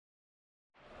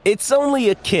It's only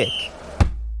a kick.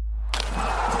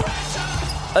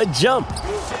 A jump.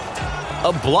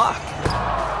 A block.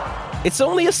 It's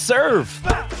only a serve.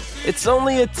 It's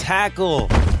only a tackle.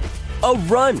 A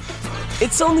run.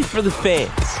 It's only for the fans.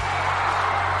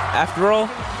 After all,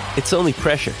 it's only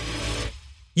pressure.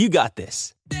 You got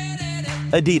this.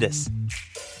 Adidas.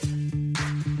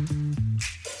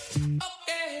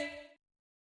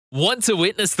 Want to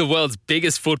witness the world's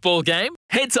biggest football game?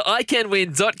 Head to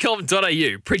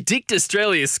iCanWin.com.au, predict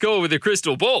Australia's score with a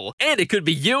crystal ball, and it could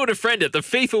be you and a friend at the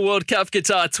FIFA World Cup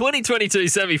Qatar 2022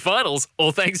 semi-finals,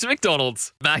 all thanks to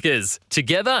McDonald's. Maccas,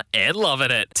 together and loving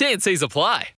it. TNCs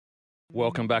apply.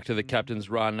 Welcome back to the Captain's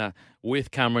Run with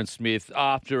Cameron Smith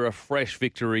after a fresh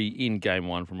victory in Game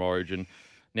 1 from Origin.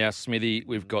 Now, Smithy,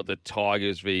 we've got the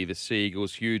Tigers v. the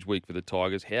Seagulls. Huge week for the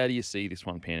Tigers. How do you see this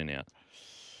one panning out?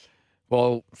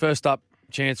 Well, first up,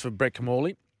 chance for Brett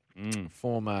Camorley,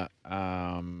 former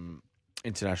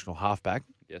international halfback.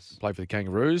 Yes. Played for the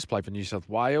Kangaroos, played for New South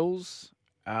Wales.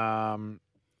 I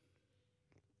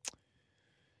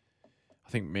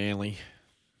think Manly.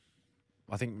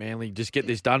 Just get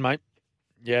this done, mate.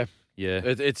 Yeah. Yeah.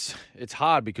 It's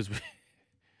hard because we're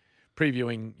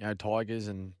previewing Tigers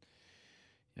and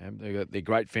they're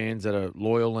great fans that are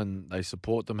loyal and they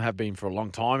support them, have been for a long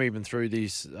time, even through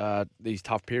these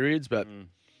tough periods. But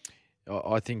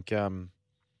I think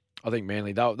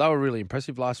Manly, they were really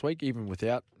impressive last week, even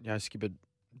without skipper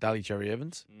Daly Cherry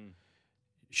Evans.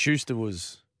 Schuster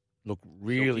looked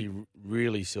really, silky.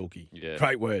 really silky. Yeah.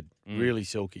 Great word, really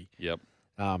silky. Yep.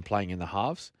 Playing in the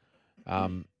halves.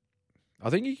 I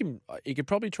think he could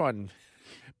probably try and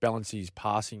balance his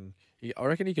passing. I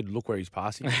reckon he could look where he's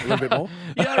passing a little bit more.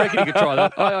 Yeah, I reckon he could try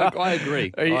that. I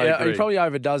agree. He probably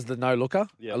overdoes the no-looker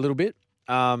Yep. a little bit.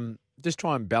 Just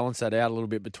try and balance that out a little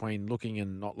bit between looking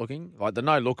and not looking. Like the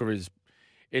no-looker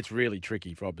it's really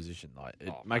tricky for opposition. Like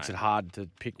it makes it hard to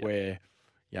pick where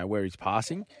he's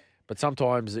passing. But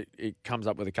sometimes it comes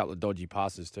up with a couple of dodgy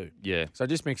passes too. Yeah. So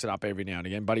just mix it up every now and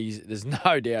again. But there's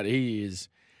no doubt he is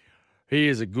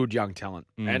a good young talent.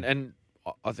 And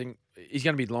I think he's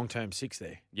going to be long-term six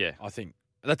there. Yeah. I think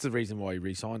that's the reason why he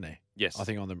re-signed there. Yes. I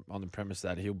think on the premise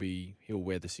that he'll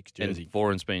wear the 6 jersey. And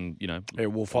Foran's been,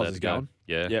 Wolf Oz is going.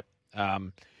 Yeah. Yep.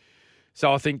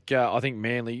 So I think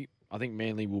Manly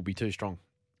will be too strong.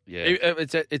 Yeah.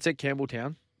 It's at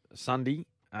Campbelltown Sunday.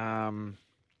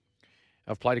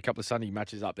 I've played a couple of Sunday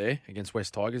matches up there against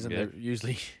West Tigers, and they're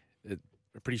usually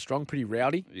pretty strong, pretty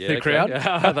rowdy. Yeah, the crowd.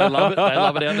 They love it. They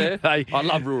love it out there. I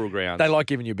love rural grounds. They like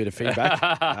giving you a bit of feedback.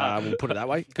 We'll put it that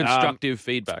way. Constructive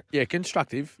feedback. Yeah,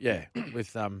 constructive. Yeah,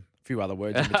 with a few other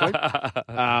words in between.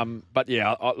 But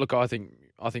yeah, I think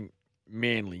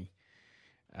Manly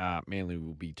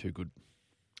will be too good.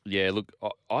 Yeah, look,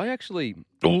 I actually.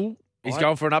 He's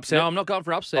going for an upset. No, I'm not going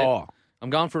for upset. Oh,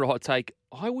 I'm going for a hot take.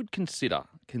 I would consider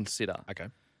okay.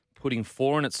 putting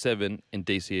Foran at 7 and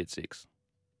DC at 6.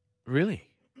 Really?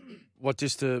 What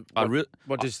just to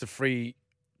just to free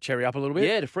Cherry up a little bit?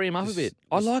 Yeah, to free him up a bit.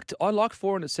 I liked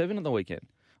Foran at 7 on the weekend.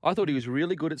 I thought he was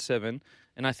really good at 7,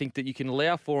 and I think that you can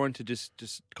allow Foran to just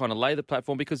kind of lay the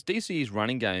platform because DC's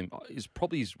running game is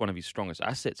probably one of his strongest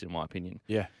assets, in my opinion.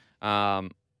 Yeah.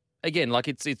 Again, like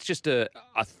it's just a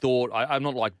thought. I'm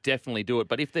not like definitely do it,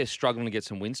 but if they're struggling to get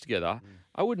some wins together,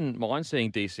 I wouldn't mind seeing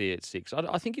DC at 6.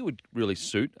 I think it would really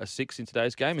suit a 6 in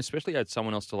today's game, especially had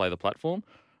someone else to lay the platform.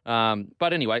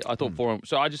 But anyway, I thought Foran.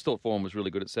 So I just thought Foran was really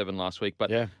good at 7 last week.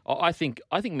 But I think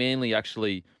Manly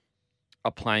actually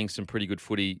are playing some pretty good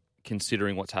footy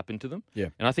considering what's happened to them. Yeah,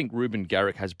 and I think Ruben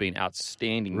Garrick has been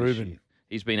outstanding. This year.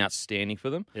 He's been outstanding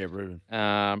for them. Yeah, Ruben.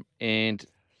 And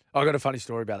I got a funny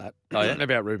story about that. Oh, yeah?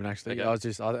 About Ruben, actually.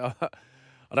 Okay.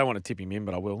 I don't want to tip him in,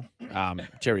 but I will.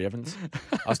 Cherry Evans.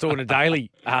 I was talking to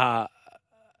Daly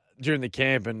during the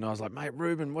camp, and I was like, mate,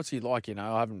 Ruben, what's he like?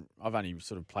 I've only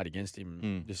sort of played against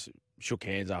him, just shook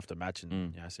hands after match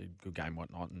and, said good game,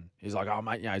 whatnot. And he's like, oh,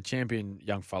 mate, champion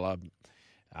young fella,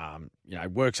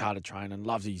 works hard at training,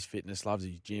 loves his fitness, loves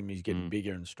his gym. He's getting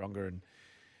bigger and stronger. And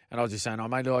I was just saying, oh,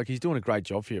 mate, like he's doing a great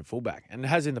job for you at fullback. And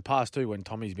has in the past too when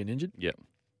Tommy's been injured. Yeah.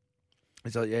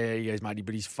 He's like, yeah, he goes, matey,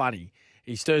 but he's funny.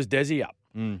 He stirs Desi up.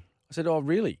 I said, oh,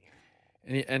 really?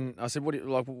 And I said,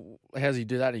 how's he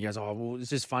do that? And he goes, oh, well, it's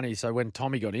just funny. So when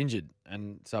Tommy got injured,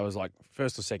 and so it was like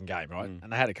first or second game, right?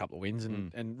 And they had a couple of wins,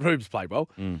 and Rubes played well.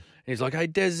 And he's like, hey,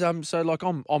 Des, so like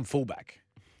I'm fullback.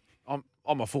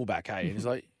 I'm a fullback, hey? And he's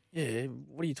like, yeah,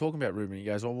 what are you talking about, Ruben? He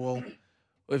goes, oh, well,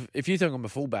 if you think I'm a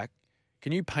fullback,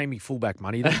 can you pay me fullback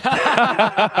money then?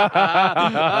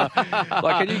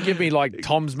 Like, can you give me like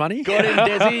Tom's money? Got him,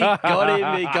 Desi. Got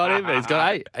him. He got him. He's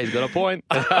got a point.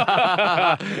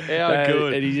 How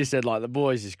good. And he just said like the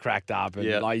boys just cracked up, and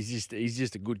Yeah. like he's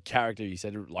just a good character. He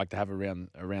said like to have around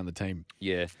the team.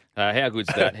 Yeah. How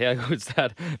good's that? How good's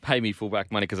that? Pay me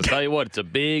fullback money, because I tell you what, it's a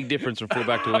big difference from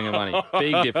fullback to winger money.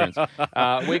 Big difference.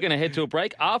 We're going to head to a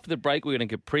break. After the break, we're going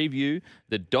to preview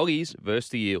the Doggies versus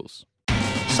the Eels.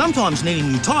 Sometimes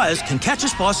needing new tyres can catch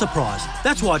us by surprise.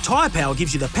 That's why Tyre Power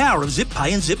gives you the power of Zip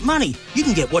Pay and Zip Money. You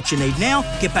can get what you need now,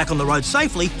 get back on the road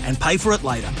safely and pay for it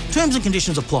later. Terms and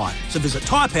conditions apply. So visit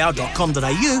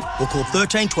tyrepower.com.au or call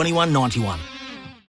 13 21 91.